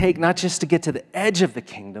take not just to get to the edge of the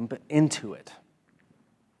kingdom, but into it.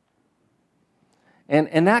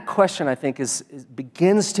 And that question, I think,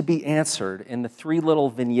 begins to be answered in the three little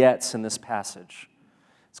vignettes in this passage.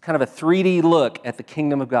 It's kind of a 3D look at the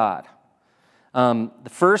kingdom of God. The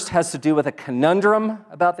first has to do with a conundrum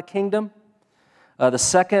about the kingdom. The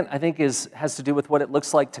second, I think, has to do with what it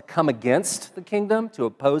looks like to come against the kingdom, to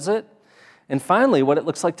oppose it. And finally, what it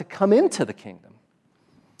looks like to come into the kingdom.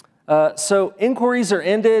 So inquiries are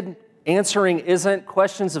ended, answering isn't,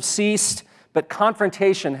 questions have ceased, but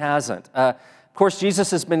confrontation hasn't. Of course,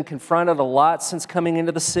 Jesus has been confronted a lot since coming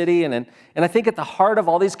into the city, and I think at the heart of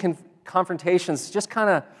all these confrontations, just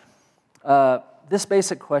kind of this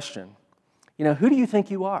basic question. Who do you think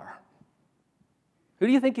you are? Who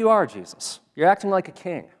do you think you are, Jesus? You're acting like a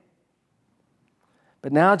king.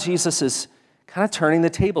 But now Jesus is kind of turning the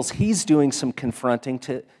tables. He's doing some confronting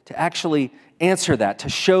to actually answer that, to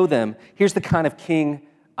show them, here's the kind of king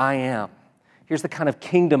I am. Here's the kind of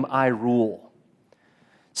kingdom I rule.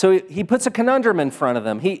 So he puts a conundrum in front of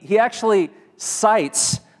them. He actually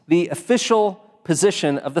cites the official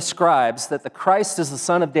position of the scribes that the Christ is the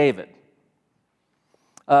son of David.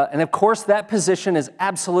 And of course, that position is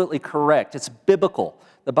absolutely correct. It's biblical.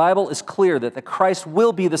 The Bible is clear that the Christ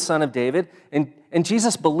will be the son of David, and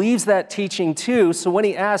Jesus believes that teaching too. So when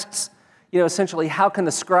he asks, essentially, how can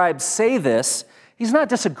the scribes say this? He's not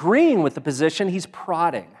disagreeing with the position, he's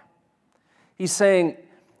prodding. He's saying,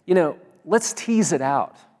 let's tease it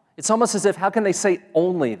out. It's almost as if, how can they say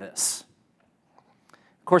only this?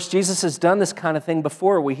 Of course, Jesus has done this kind of thing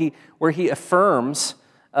before where he affirms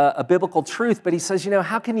a biblical truth, but he says,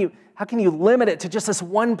 how can you limit it to just this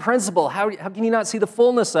one principle? How can you not see the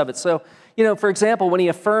fullness of it? So, for example, when he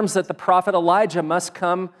affirms that the prophet Elijah must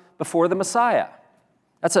come before the Messiah,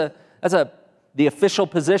 that's the official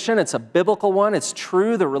position. It's a biblical one. It's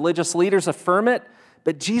true. The religious leaders affirm it,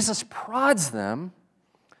 but Jesus prods them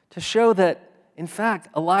to show that, in fact,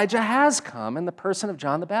 Elijah has come in the person of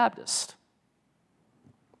John the Baptist,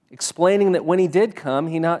 explaining that when he did come,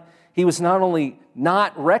 he was not only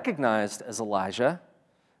not recognized as Elijah,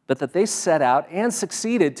 but that they set out and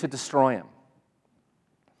succeeded to destroy him.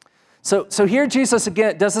 So here Jesus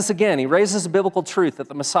again does this again. He raises a biblical truth that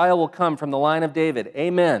the Messiah will come from the line of David.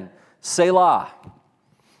 Amen. Selah.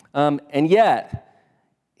 And yet,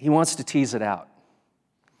 he wants to tease it out.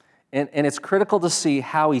 And it's critical to see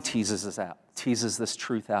how he teases this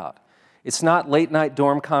truth out. It's not late night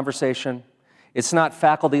dorm conversation. It's not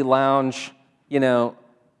faculty lounge,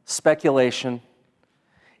 speculation.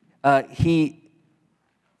 He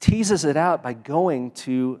teases it out by going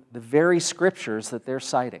to the very scriptures that they're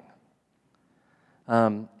citing.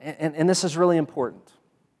 And this is really important.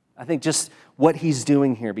 I think just what he's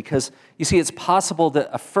doing here, because you see, it's possible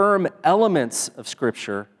to affirm elements of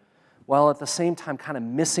Scripture while at the same time kind of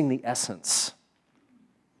missing the essence.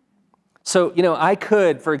 So, I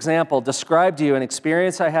could, for example, describe to you an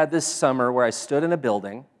experience I had this summer where I stood in a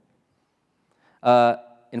building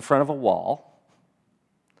in front of a wall.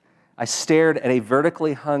 I stared at a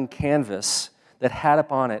vertically hung canvas that had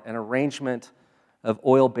upon it an arrangement of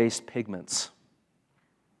oil-based pigments.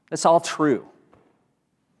 It's all true.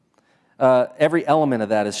 Every element of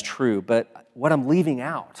that is true, but what I'm leaving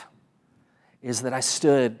out is that I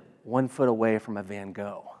stood 1 foot away from a Van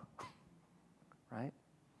Gogh, right?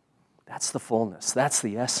 That's the fullness. That's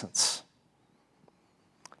the essence.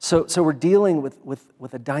 So we're dealing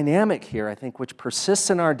with a dynamic here, I think, which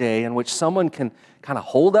persists in our day, in which someone can kind of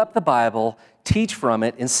hold up the Bible, teach from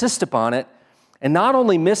it, insist upon it, and not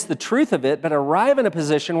only miss the truth of it, but arrive in a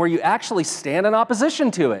position where you actually stand in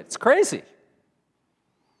opposition to it. It's crazy.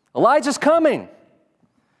 Elijah's coming.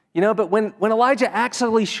 But when Elijah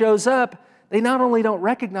actually shows up, they not only don't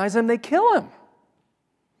recognize him, they kill him.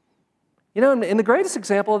 And the greatest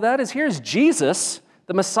example of that is here's Jesus,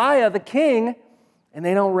 the Messiah, the King, and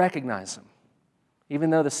they don't recognize him, even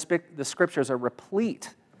though the scriptures are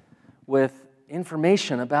replete with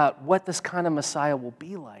information about what this kind of Messiah will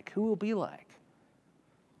be like, who will be like.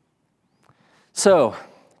 So,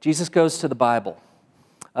 Jesus goes to the Bible.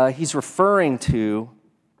 He's referring to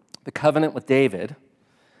the covenant with David.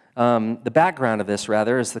 The background of this,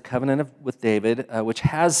 rather, is the covenant with David, which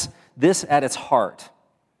has this at its heart.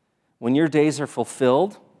 When your days are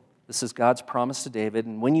fulfilled, this is God's promise to David,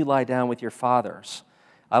 and when you lie down with your fathers,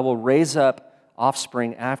 I will raise up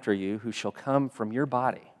offspring after you who shall come from your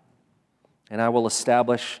body, and I will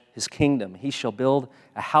establish his kingdom. He shall build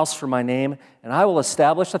a house for my name, and I will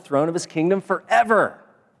establish the throne of his kingdom forever.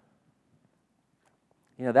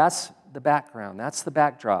 That's the background. That's the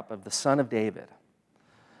backdrop of the Son of David.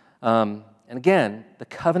 And again, the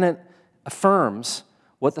covenant affirms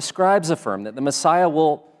what the scribes affirm, that the Messiah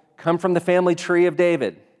will come from the family tree of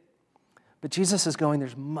David. But Jesus is going,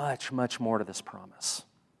 there's much, much more to this promise.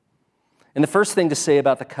 And the first thing to say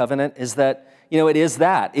about the covenant is that, it is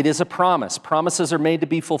that. It is a promise. Promises are made to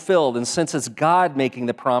be fulfilled. And since it's God making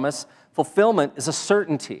the promise, fulfillment is a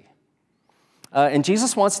certainty. And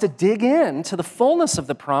Jesus wants to dig into the fullness of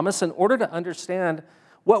the promise in order to understand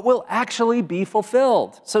what will actually be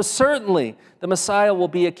fulfilled. So certainly the Messiah will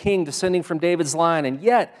be a king descending from David's line, and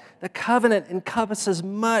yet the covenant encompasses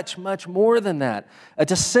much, much more than that. A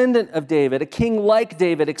descendant of David, a king like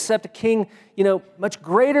David, except a king, much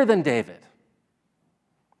greater than David.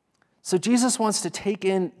 So Jesus wants to take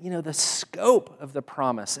in, the scope of the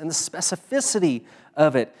promise and the specificity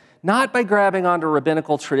of it, not by grabbing onto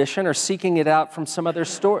rabbinical tradition or seeking it out from some other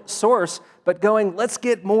source, but going, let's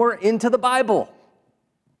get more into the Bible.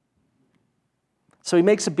 So he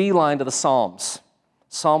makes a beeline to the Psalms.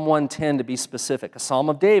 Psalm 110 to be specific, a Psalm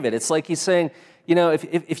of David. It's like he's saying,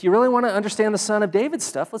 if you really want to understand the Son of David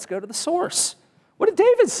stuff, let's go to the source. What did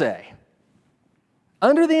David say?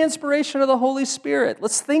 Under the inspiration of the Holy Spirit,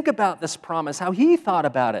 let's think about this promise, how he thought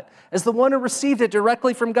about it as the one who received it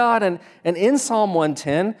directly from God. And in Psalm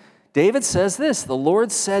 110, David says this, the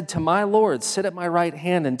Lord said to my Lord, sit at my right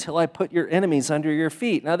hand until I put your enemies under your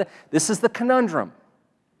feet. Now, this is the conundrum.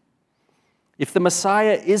 If the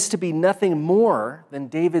Messiah is to be nothing more than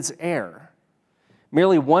David's heir,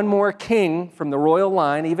 merely one more king from the royal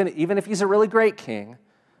line, even if he's a really great king,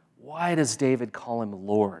 why does David call him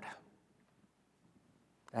Lord?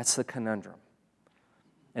 That's the conundrum.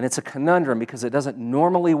 And it's a conundrum because it doesn't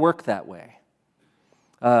normally work that way.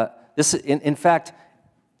 In fact,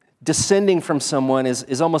 descending from someone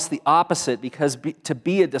is almost the opposite, because to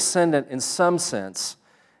be a descendant in some sense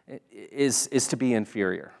is to be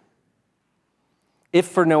inferior. If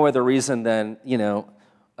for no other reason than,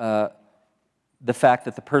 the fact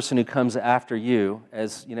that the person who comes after you,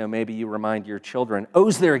 as, maybe you remind your children,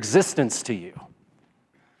 owes their existence to you,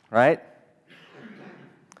 right?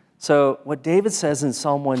 So what David says in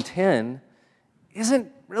Psalm 110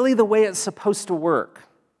 isn't really the way it's supposed to work.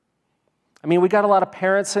 I mean, we got a lot of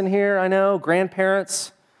parents in here, I know,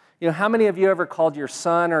 grandparents. How many of you ever called your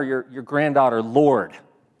son or your granddaughter Lord?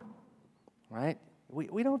 Right?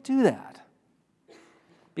 We don't do that.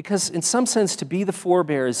 Because in some sense, to be the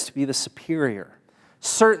forebear is to be the superior.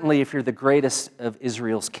 Certainly if you're the greatest of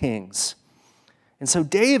Israel's kings. And so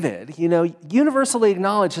David, universally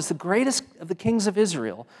acknowledged as the greatest of the kings of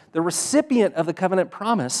Israel, the recipient of the covenant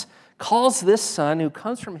promise, calls this son who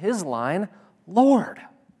comes from his line, Lord.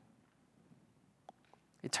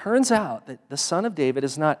 It turns out that the son of David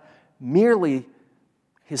is not merely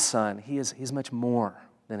his son. He's much more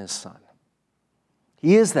than his son.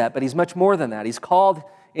 He is that, but he's much more than that. He's called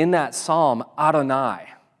in that psalm Adonai,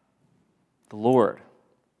 the Lord.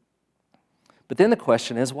 But then the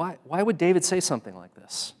question is, why would David say something like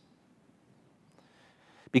this?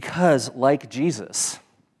 Because, like Jesus,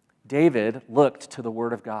 David looked to the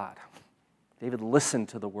Word of God. David listened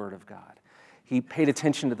to the Word of God. He paid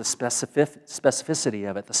attention to the specificity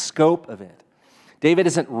of it, the scope of it. David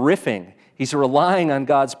isn't riffing. He's relying on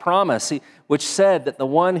God's promise, which said that the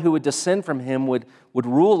one who would descend from him would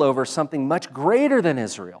rule over something much greater than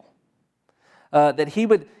Israel. That he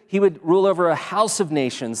would rule over a house of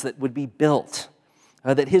nations that would be built.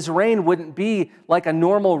 That his reign wouldn't be like a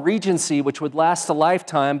normal regency which would last a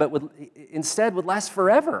lifetime, but instead would last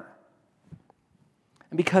forever.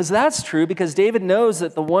 And because that's true, because David knows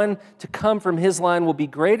that the one to come from his line will be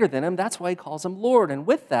greater than him, that's why he calls him Lord. And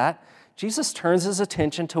with that, Jesus turns his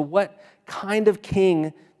attention to what kind of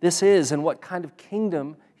king this is and what kind of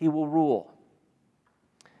kingdom he will rule.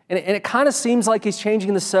 And it kind of seems like he's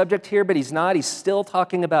changing the subject here, but he's not. He's still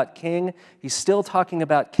talking about king. He's still talking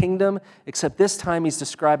about kingdom, except this time he's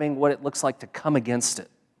describing what it looks like to come against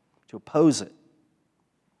it, to oppose it.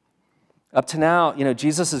 Up to now,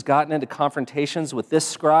 Jesus has gotten into confrontations with this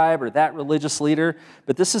scribe or that religious leader,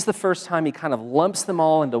 but this is the first time he kind of lumps them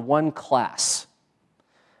all into one class.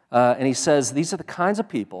 And he says, these are the kinds of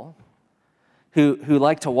people who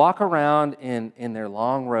like to walk around in their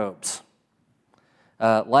long robes,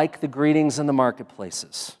 like the greetings in the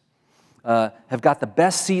marketplaces, have got the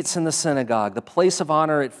best seats in the synagogue, the place of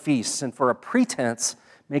honor at feasts, and for a pretense,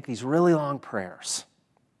 make these really long prayers.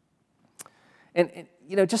 And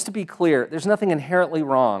just to be clear, there's nothing inherently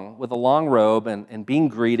wrong with a long robe and being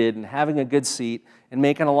greeted and having a good seat and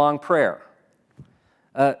making a long prayer.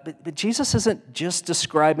 But Jesus isn't just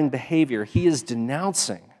describing behavior. He is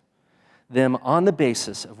denouncing them on the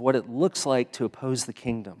basis of what it looks like to oppose the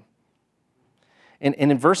kingdom. And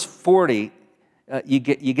in verse 40, you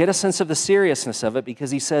get a sense of the seriousness of it,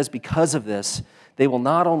 because he says, because of this, they will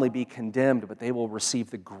not only be condemned, but they will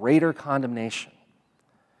receive the greater condemnation.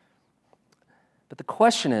 But the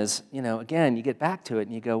question is, again, you get back to it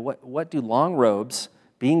and you go, what do long robes,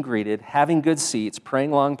 being greeted, having good seats,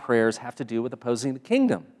 praying long prayers have to do with opposing the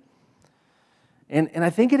kingdom? And I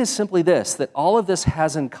think it is simply this, that all of this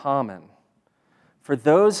has in common for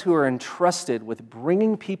those who are entrusted with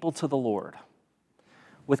bringing people to the Lord,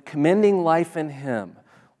 with commending life in Him,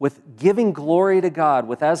 with giving glory to God,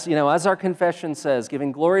 with, as our confession says,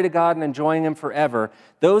 giving glory to God and enjoying Him forever.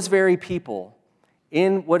 Those very people,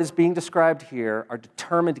 in what is being described here, are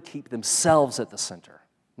determined to keep themselves at the center,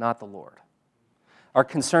 not the Lord. Are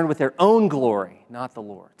concerned with their own glory, not the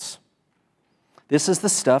Lord's. This is the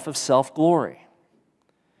stuff of self-glory.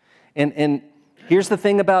 And here's the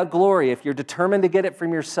thing about glory. If you're determined to get it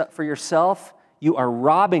for yourself, you are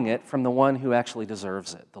robbing it from the one who actually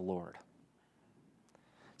deserves it, the Lord.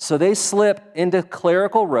 So they slip into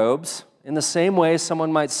clerical robes in the same way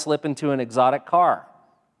someone might slip into an exotic car.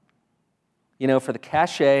 For the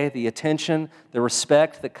cachet, the attention, the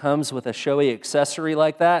respect that comes with a showy accessory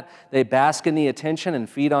like that, they bask in the attention and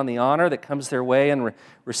feed on the honor that comes their way in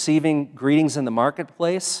receiving greetings in the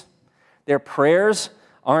marketplace. Their prayers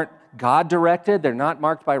aren't God-directed. They're not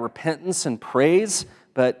marked by repentance and praise,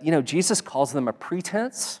 but, Jesus calls them a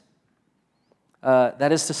pretense.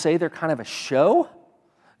 That is to say, they're kind of a show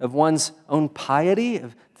of one's own piety,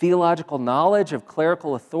 of theological knowledge, of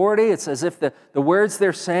clerical authority. It's as if the words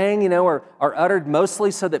they're saying, are uttered mostly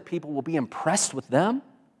so that people will be impressed with them.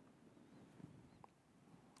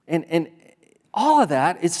 And all of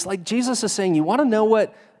that, it's like Jesus is saying, you want to know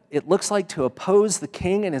what it looks like to oppose the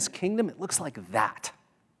king and his kingdom? It looks like that.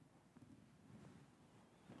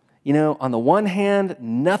 On the one hand,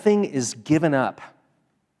 nothing is given up,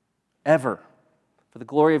 ever, for the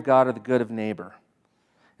glory of God or the good of neighbor.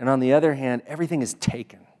 And on the other hand, everything is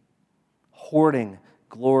taken, hoarding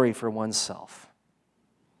glory for oneself.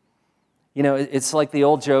 It's like the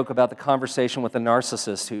old joke about the conversation with a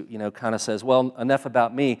narcissist who, kind of says, well, enough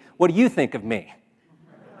about me. What do you think of me?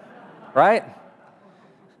 Right?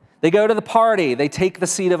 They go to the party. They take the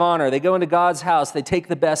seat of honor. They go into God's house. They take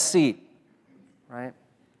the best seat. Right?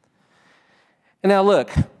 And now look,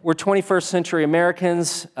 we're 21st century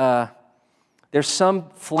Americans. There's some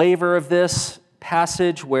flavor of this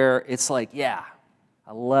passage where it's like, yeah,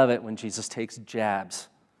 I love it when Jesus takes jabs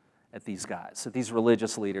at these guys, at these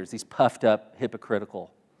religious leaders, these puffed up,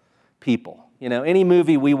 hypocritical people. Any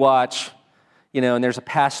movie we watch, and there's a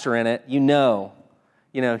pastor in it,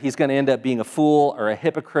 he's going to end up being a fool or a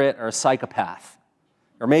hypocrite or a psychopath,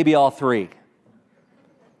 or maybe all three.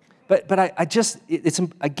 But I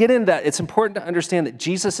get into that. It's important to understand that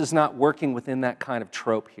Jesus is not working within that kind of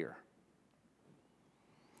trope here.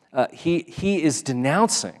 He is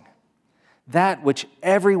denouncing that which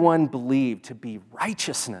everyone believed to be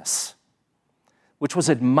righteousness, which was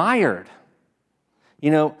admired,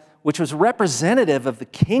 which was representative of the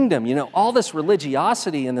kingdom, all this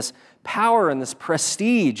religiosity and this power and this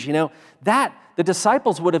prestige, that the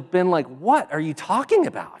disciples would have been like, what are you talking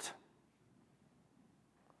about?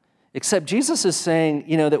 Except Jesus is saying,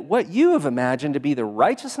 that what you have imagined to be the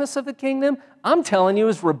righteousness of the kingdom, I'm telling you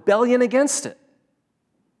is rebellion against it.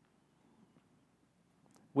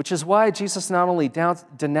 Which is why Jesus not only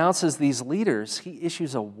denounces these leaders, he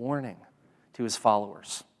issues a warning to his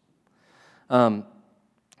followers. The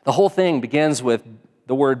whole thing begins with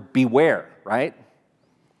the word beware, right?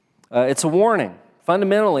 It's a warning,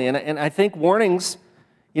 fundamentally. And I think warnings,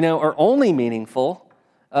 are only meaningful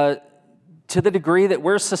to the degree that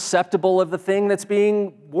we're susceptible of the thing that's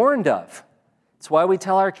being warned of. It's why we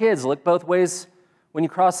tell our kids, look both ways when you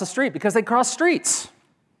cross the street, because they cross streets.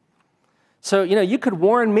 So, you could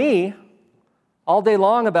warn me all day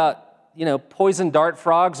long about, poison dart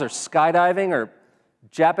frogs or skydiving or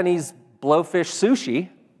Japanese blowfish sushi.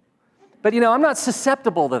 But, I'm not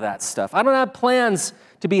susceptible to that stuff. I don't have plans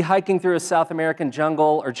to be hiking through a South American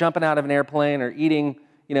jungle or jumping out of an airplane or eating,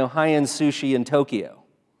 high-end sushi in Tokyo.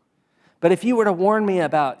 But if you were to warn me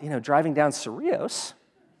about, driving down Cerrillos,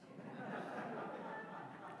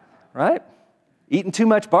 right? Eating too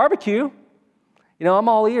much barbecue, I'm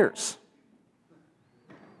all ears.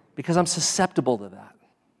 Because I'm susceptible to that.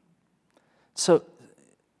 So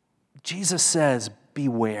Jesus says,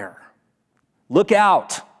 beware. Look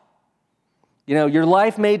out. Your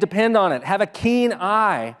life may depend on it. Have a keen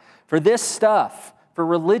eye for this stuff, for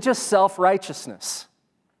religious self-righteousness.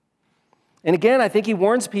 And again, I think he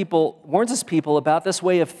warns his people about this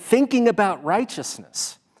way of thinking about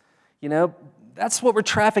righteousness. That's what we're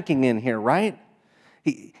trafficking in here, right?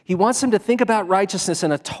 He wants them to think about righteousness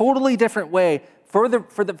in a totally different way for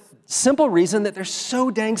the simple reason that they're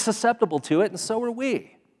so dang susceptible to it, and so are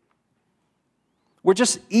we. We're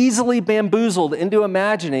just easily bamboozled into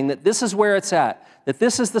imagining that this is where it's at, that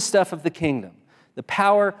this is the stuff of the kingdom. The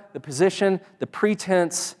power, the position, the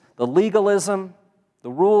pretense, the legalism,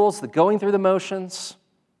 the rules, the going through the motions.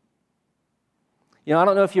 You know, I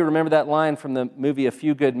don't know if you remember that line from the movie A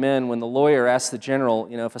Few Good Men when the lawyer asks the general,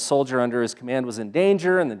 if a soldier under his command was in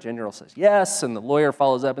danger, and the general says yes, and the lawyer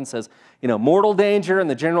follows up and says, mortal danger, and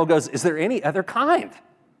the general goes, is there any other kind?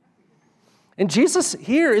 And Jesus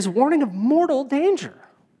here is warning of mortal danger.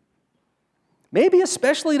 Maybe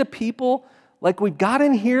especially to people like we've got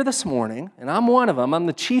in here this morning, and I'm one of them, I'm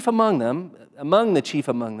the chief among them,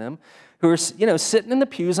 who are, sitting in the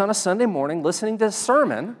pews on a Sunday morning listening to a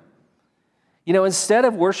sermon, instead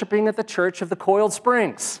of worshiping at the Church of the Coiled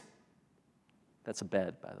Springs. That's a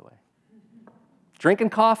bed, by the way.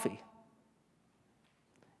 Drinking coffee.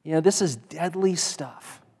 This is deadly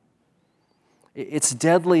stuff. It's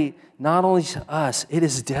deadly not only to us, it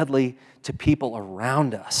is deadly to people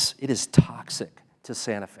around us. It is toxic to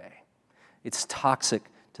Santa Fe. It's toxic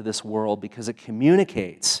to this world because it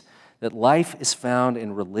communicates that life is found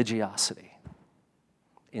in religiosity,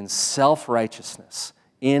 in self-righteousness,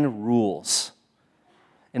 in rules.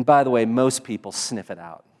 And by the way, most people sniff it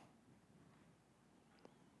out.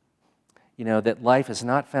 That life is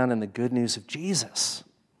not found in the good news of Jesus,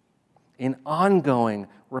 in ongoing,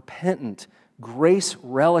 repentant,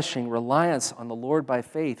 grace-relishing reliance on the Lord by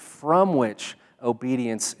faith, from which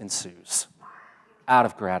obedience ensues, out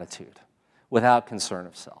of gratitude, without concern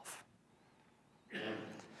of self.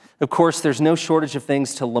 Of course, there's no shortage of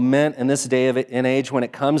things to lament in this day and age when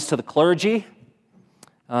it comes to the clergy.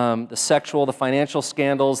 The sexual, the financial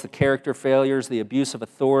scandals, the character failures, the abuse of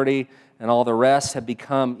authority, and all the rest have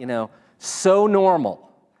become, so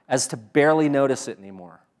normal as to barely notice it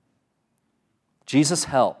anymore. Jesus,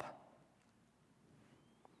 help.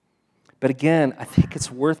 But again, I think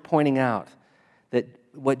it's worth pointing out that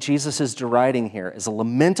what Jesus is deriding here, as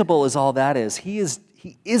lamentable as all that is, he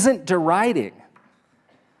isn't deriding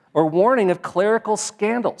or warning of clerical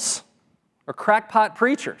scandals or crackpot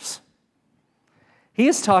preachers. He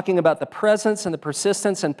is talking about the presence and the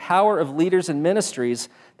persistence and power of leaders and ministries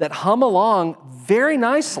that hum along very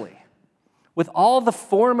nicely with all the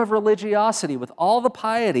form of religiosity, with all the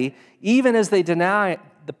piety, even as they deny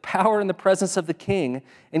the power and the presence of the king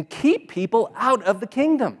and keep people out of the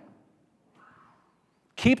kingdom.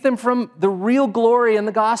 Keep them from the real glory in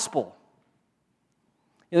the gospel.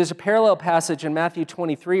 There's a parallel passage in Matthew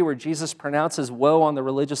 23 where Jesus pronounces woe on the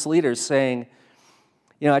religious leaders, saying,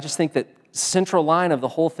 I just think that central line of the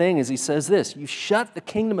whole thing is he says this: you shut the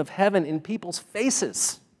kingdom of heaven in people's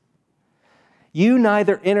faces. You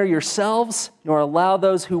neither enter yourselves nor allow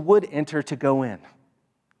those who would enter to go in.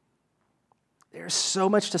 There's so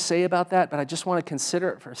much to say about that, but I just want to consider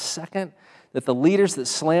it for a second, that the leaders that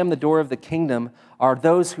slam the door of the kingdom are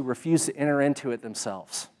those who refuse to enter into it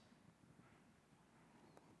themselves.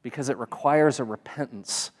 Because it requires a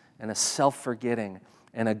repentance and a self-forgetting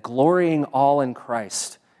and a glorying all in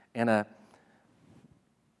Christ and a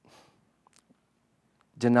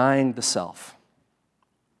denying the self.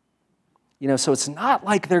 So it's not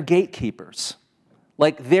like they're gatekeepers.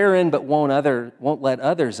 Like they're in but won't let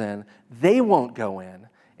others in. They won't go in,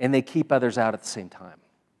 and they keep others out at the same time.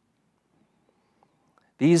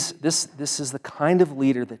 This is the kind of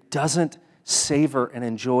leader that doesn't savor and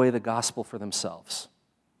enjoy the gospel for themselves.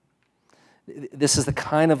 This is the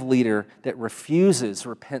kind of leader that refuses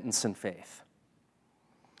repentance and faith,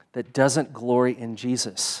 that doesn't glory in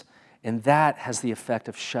Jesus, and that has the effect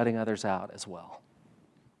of shutting others out as well.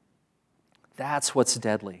 That's what's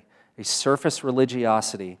deadly. A surface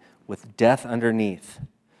religiosity with death underneath,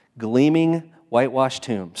 gleaming whitewashed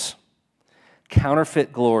tombs,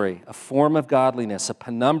 counterfeit glory, a form of godliness, a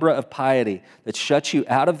penumbra of piety that shuts you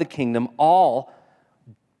out of the kingdom, all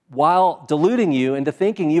while deluding you into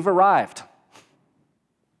thinking you've arrived.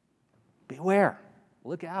 Beware.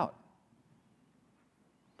 Look out.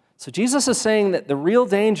 So Jesus is saying that the real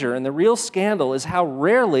danger and the real scandal is how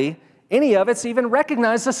rarely any of it's even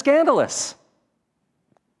recognized as scandalous.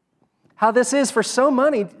 How this is for so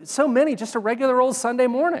many just a regular old Sunday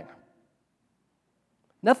morning.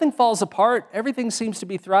 Nothing falls apart. Everything seems to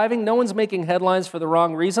be thriving. No one's making headlines for the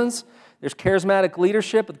wrong reasons. There's charismatic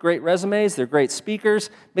leadership with great resumes. They're great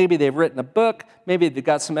speakers. Maybe they've written a book. Maybe they've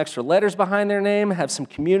got some extra letters behind their name, have some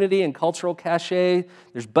community and cultural cachet.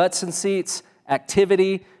 There's butts and seats,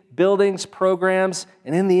 activity, buildings, programs,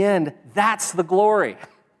 and in the end, that's the glory,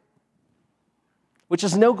 which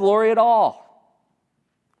is no glory at all.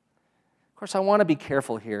 Of Of course, I want to be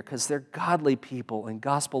careful here because they're godly people and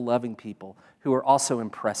gospel-loving people who are also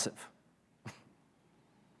impressive.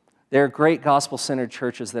 There are great gospel-centered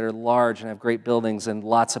churches that are large and have great buildings and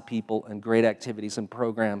lots of people and great activities and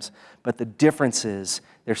programs, but the difference is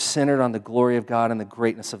they're centered on the glory of God and the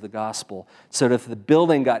greatness of the gospel. So that if the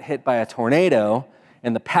building got hit by a tornado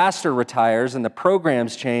and the pastor retires and the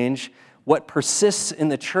programs change, what persists in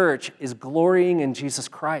the church is glorying in Jesus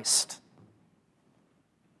Christ.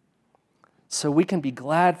 So we can be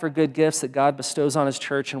glad for good gifts that God bestows on His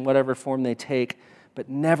church in whatever form they take, but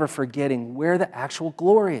never forgetting where the actual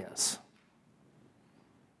glory is.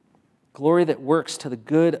 Glory that works to the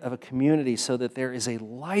good of a community so that there is a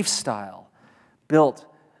lifestyle built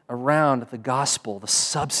around the gospel, the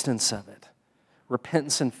substance of it.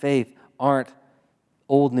 Repentance and faith aren't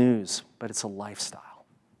old news, but it's a lifestyle.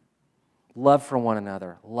 Love for one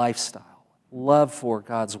another, lifestyle. Love for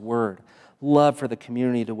God's word. Love for the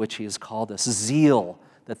community to which He has called us. Zeal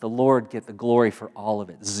that the Lord get the glory for all of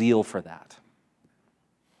it. Zeal for that.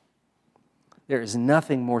 There is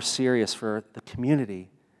nothing more serious for the community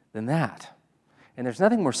than that. And there's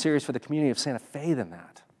nothing more serious for the community of Santa Fe than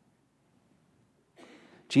that.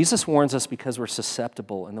 Jesus warns us because we're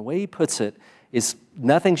susceptible, and the way He puts it is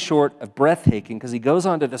nothing short of breathtaking, because He goes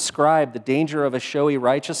on to describe the danger of a showy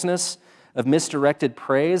righteousness, of misdirected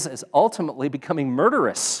praise, as ultimately becoming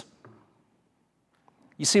murderous.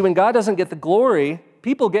 You see, when God doesn't get the glory,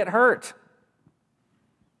 people get hurt,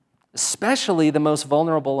 especially the most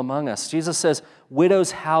vulnerable among us. Jesus says,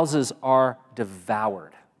 widows' houses are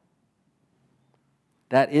devoured.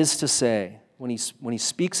 That is to say, when he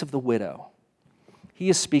speaks of the widow, He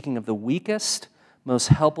is speaking of the weakest, most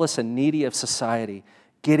helpless and needy of society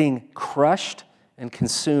getting crushed and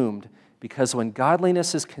consumed, because when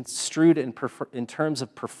godliness is construed in terms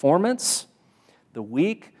of performance, the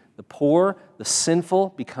weak, the poor, the sinful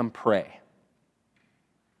become prey.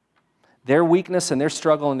 Their weakness and their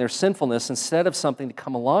struggle and their sinfulness, instead of something to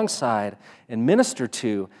come alongside and minister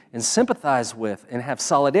to and sympathize with and have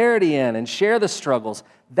solidarity in and share the struggles,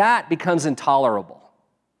 that becomes intolerable.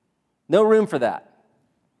 No room for that.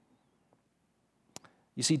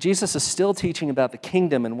 You see, Jesus is still teaching about the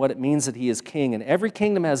kingdom and what it means that He is king. And every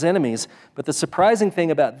kingdom has enemies, but the surprising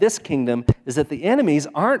thing about this kingdom is that the enemies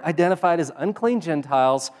aren't identified as unclean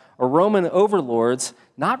Gentiles or Roman overlords,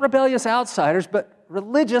 not rebellious outsiders, but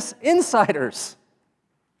religious insiders.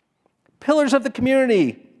 Pillars of the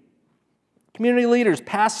community leaders,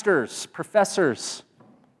 pastors, professors,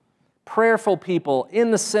 prayerful people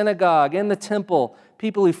in the synagogue, in the temple,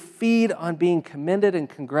 people who feed on being commended and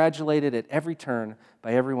congratulated at every turn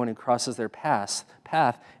by everyone who crosses their path.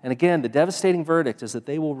 And again, the devastating verdict is that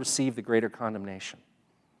they will receive the greater condemnation.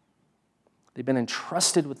 They've been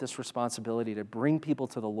entrusted with this responsibility to bring people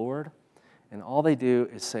to the Lord, and all they do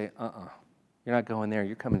is say, you're not going there,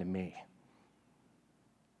 you're coming to me.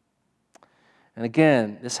 And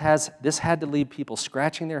again, this had to leave people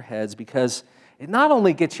scratching their heads, because it not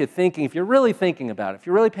only gets you thinking, if you're really thinking about it, if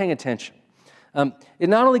you're really paying attention, it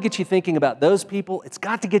not only gets you thinking about those people, it's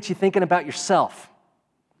got to get you thinking about yourself.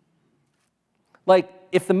 Like,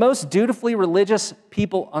 if the most dutifully religious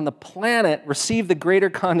people on the planet receive the greater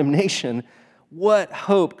condemnation, what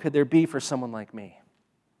hope could there be for someone like me?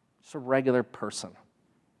 Just a regular person.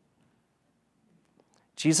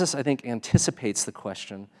 Jesus, I think, anticipates the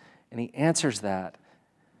question, and He answers that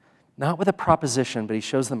not with a proposition, but He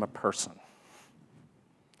shows them a person.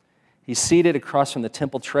 He's seated across from the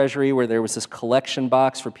temple treasury, where there was this collection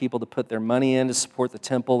box for people to put their money in to support the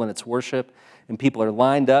temple and its worship, and people are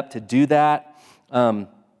lined up to do that. And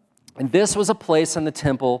this was a place in the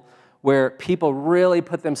temple where people really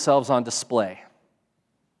put themselves on display.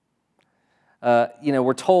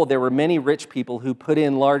 We're told there were many rich people who put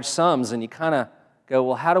in large sums, and you kind of go,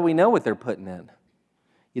 well, how do we know what they're putting in?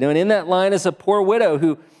 And in that line is a poor widow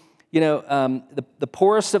who, the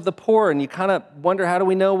poorest of the poor, and you kind of wonder, how do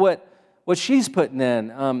we know what she's putting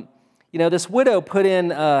in? This widow put in,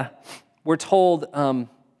 we're told,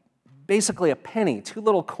 basically a penny, 2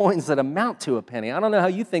 little coins that amount to a penny. I don't know how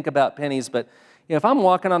you think about pennies, but if I'm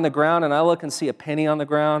walking on the ground and I look and see a penny on the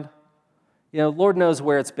ground, Lord knows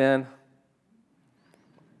where it's been.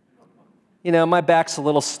 My back's a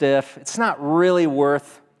little stiff. It's not really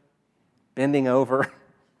worth bending over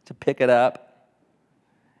to pick it up.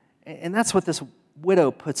 And that's what this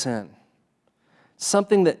widow puts in.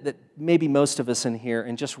 Something that maybe most of us in here,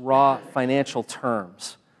 in just raw financial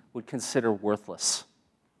terms, would consider worthless.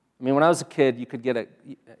 I mean, when I was a kid, you could get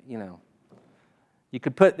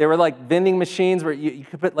there were like vending machines where you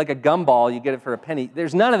could put like a gumball, you get it for a penny.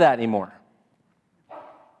 There's none of that anymore.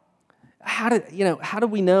 how do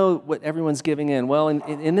we know what everyone's giving in? Well,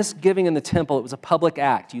 in this giving in the temple, it was a public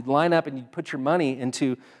act. You'd line up and you'd put your money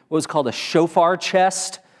into what was called a shofar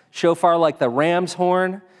chest, shofar like the ram's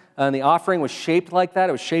horn. And the offering was shaped like that.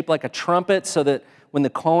 It was shaped like a trumpet so that when the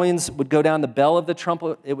coins would go down the bell of the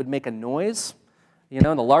trumpet, it would make a noise. And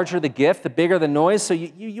the larger the gift, the bigger the noise. So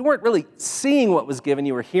you weren't really seeing what was given,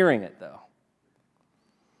 you were hearing it, though.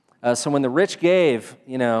 So when the rich gave,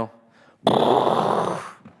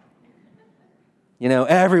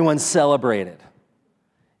 everyone celebrated.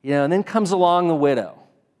 And then comes along the widow.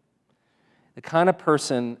 The kind of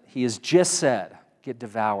person he has just said get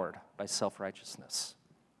devoured by self-righteousness.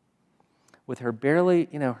 With her barely,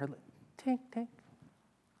 her tink, tink,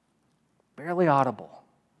 barely audible,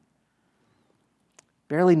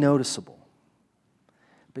 barely noticeable.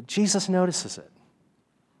 But Jesus notices it.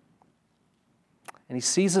 And he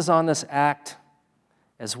seizes on this act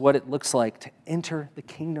as what it looks like to enter the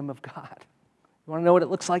kingdom of God. You want to know what it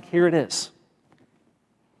looks like? Here it is.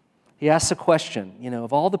 He asks a question,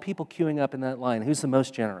 of all the people queuing up in that line, who's the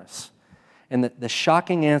most generous? And the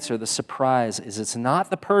shocking answer, the surprise, is it's not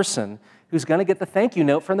the person who's going to get the thank you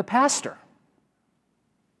note from the pastor.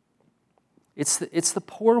 It's the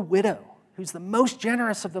poor widow who's the most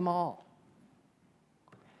generous of them all.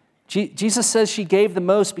 Jesus says she gave the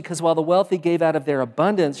most because while the wealthy gave out of their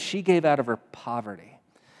abundance, she gave out of her poverty.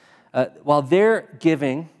 While their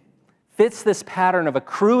giving fits this pattern of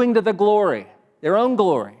accruing to the glory, their own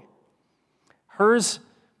glory, hers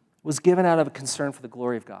was given out of a concern for the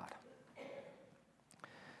glory of God.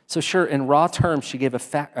 So sure, in raw terms, she gave a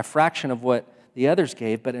fraction of what the others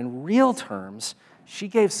gave, but in real terms, she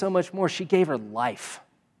gave so much more. She gave her life.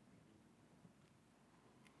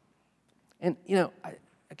 And,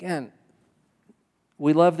 again,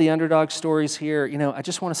 we love the underdog stories here. I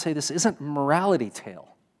just want to say this isn't a morality tale.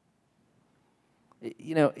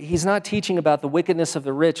 He's not teaching about the wickedness of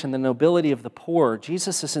the rich and the nobility of the poor.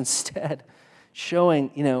 Jesus is instead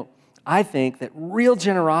showing, I think that real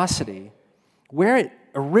generosity, where it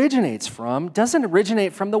originates from, doesn't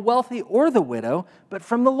originate from the wealthy or the widow, but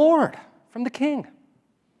from the Lord, from the King.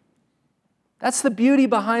 That's the beauty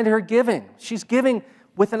behind her giving. She's giving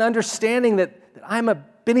with an understanding that I'm a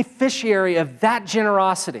beneficiary of that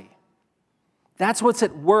generosity. That's what's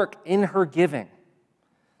at work in her giving.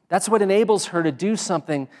 That's what enables her to do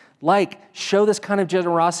something like show this kind of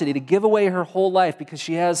generosity, to give away her whole life because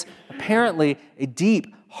she has apparently a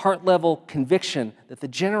deep heart-level conviction that the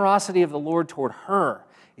generosity of the Lord toward her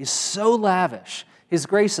is so lavish, His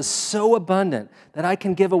grace is so abundant that I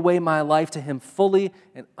can give away my life to Him fully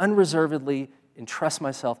and unreservedly entrust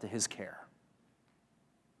myself to His care.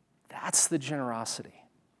 That's the generosity.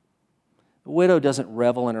 The widow doesn't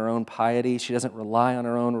revel in her own piety. She doesn't rely on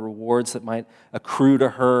her own rewards that might accrue to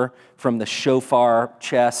her from the shofar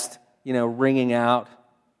chest, ringing out.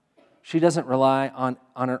 She doesn't rely on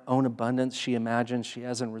her own abundance she imagines she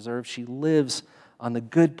has in reserve. She lives on the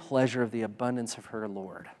good pleasure of the abundance of her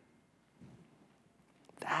Lord.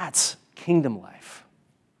 That's kingdom life.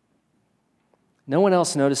 No one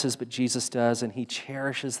else notices, but Jesus does, and He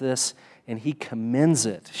cherishes this, and He commends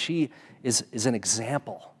it. She is an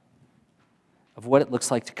example of what it looks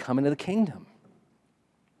like to come into the kingdom.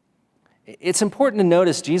 It's important to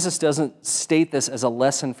notice Jesus doesn't state this as a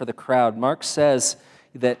lesson for the crowd. Mark says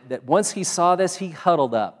that once he saw this, he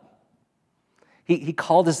huddled up. He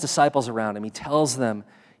called his disciples around him. He tells them,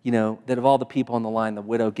 that of all the people on the line, the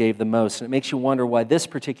widow gave the most. And it makes you wonder why this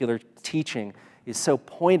particular teaching is so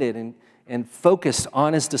pointed and focused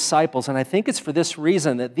on his disciples. And I think it's for this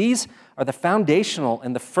reason, that these are the foundational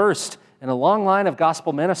and the first in a long line of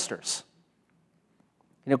gospel ministers.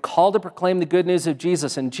 Called to proclaim the good news of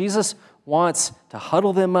Jesus. And Jesus wants to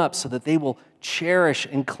huddle them up so that they will cherish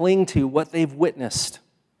and cling to what they've witnessed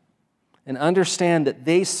and understand that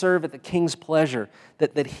they serve at the King's pleasure,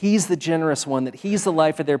 that He's the generous one, that He's the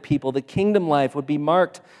life of their people. The kingdom life would be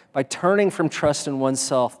marked by turning from trust in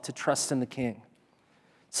oneself to trust in the King.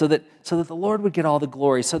 So that the Lord would get all the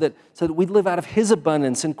glory, so that we'd live out of His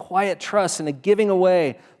abundance in quiet trust and a giving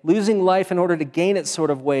away, losing life in order to gain it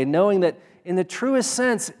sort of way, knowing that in the truest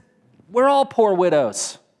sense, we're all poor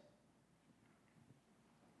widows.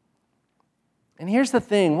 And here's the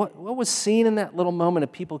thing, what was seen in that little moment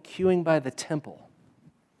of people queuing by the temple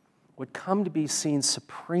would come to be seen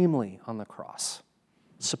supremely on the cross.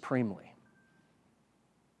 Supremely.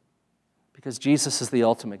 Because Jesus is the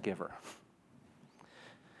ultimate giver.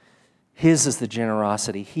 His is the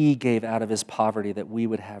generosity. He gave out of His poverty that we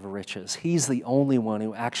would have riches. He's the only one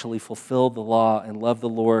who actually fulfilled the law and loved the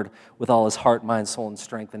Lord with all his heart, mind, soul, and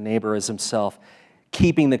strength, and neighbor as himself.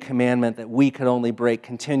 keeping the commandment that we could only break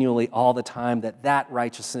continually all the time, that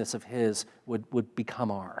righteousness of his would become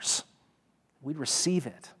ours. We'd receive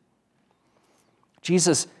it.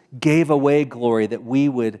 Jesus gave away glory that we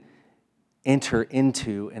would enter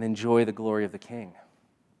into and enjoy the glory of the King.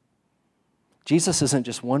 Jesus isn't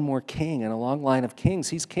just one more king in a long line of kings.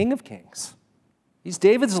 He's King of kings. He's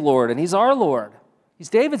David's Lord, and he's our Lord. He's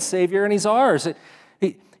David's Savior, and he's ours.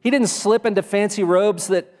 He didn't slip into fancy robes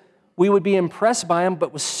that we would be impressed by him,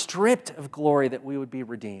 but was stripped of glory that we would be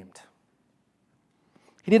redeemed.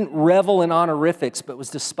 He didn't revel in honorifics, but was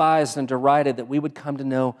despised and derided that we would come to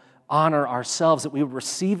know honor ourselves, that we would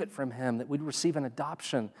receive it from him, that we'd receive an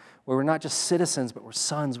adoption where we're not just citizens, but we're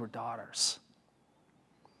sons, we're daughters.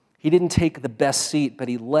 He didn't take the best seat, but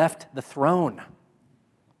he left the throne,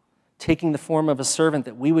 taking the form of a servant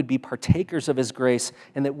that we would be partakers of his grace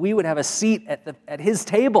and that we would have a seat at his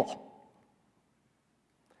table.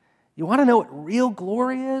 You want to know what real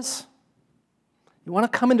glory is? You want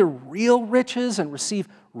to come into real riches and receive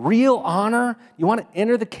real honor? You want to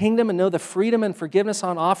enter the kingdom and know the freedom and forgiveness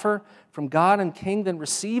on offer from God and King? Then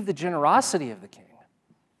receive the generosity of the King.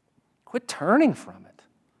 Quit turning from it.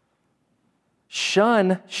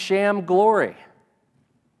 Shun sham glory.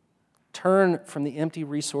 Turn from the empty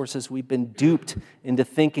resources we've been duped into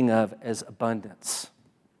thinking of as abundance.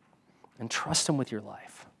 And trust him with your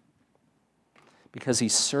life. Because he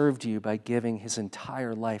served you by giving his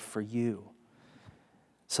entire life for you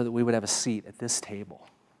so that we would have a seat at this table.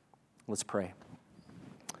 Let's pray.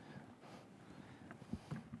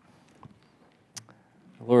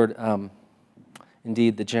 Lord,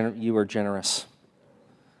 indeed, you are generous.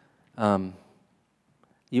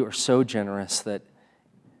 You are so generous that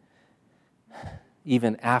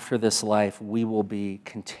even after this life, we will be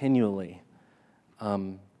continually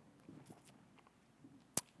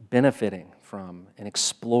benefiting from and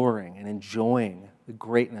exploring and enjoying the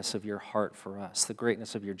greatness of your heart for us, the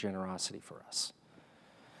greatness of your generosity for us.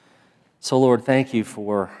 So, Lord, thank you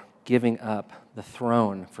for giving up the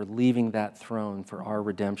throne, for leaving that throne for our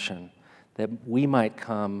redemption, that we might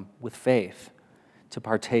come with faith to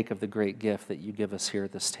partake of the great gift that you give us here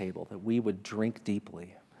at this table, that we would drink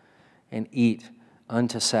deeply and eat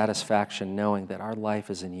unto satisfaction, knowing that our life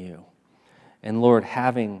is in you. And Lord,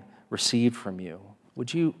 having received from you,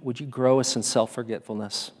 would you grow us in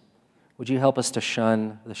self-forgetfulness? Would you help us to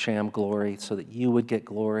shun the sham glory so that you would get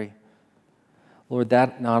glory? Lord,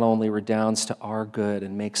 that not only redounds to our good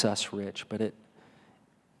and makes us rich, but it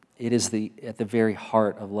is at the very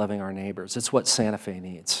heart of loving our neighbors. It's what Santa Fe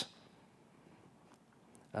needs.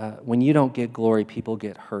 When you don't get glory, people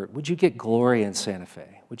get hurt. Would you get glory in Santa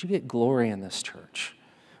Fe? Would you get glory in this church?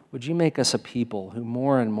 Would you make us a people who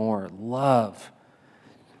more and more love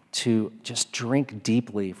to just drink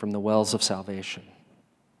deeply from the wells of salvation?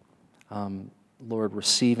 Lord,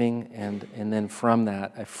 receiving and then from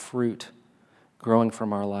that a fruit growing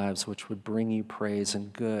from our lives which would bring you praise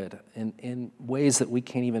and good in ways that we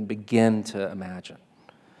can't even begin to imagine.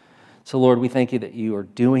 So, Lord, we thank you that you are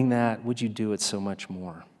doing that. Would you do it so much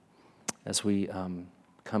more as we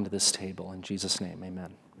come to this table? In Jesus' name,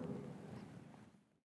 amen.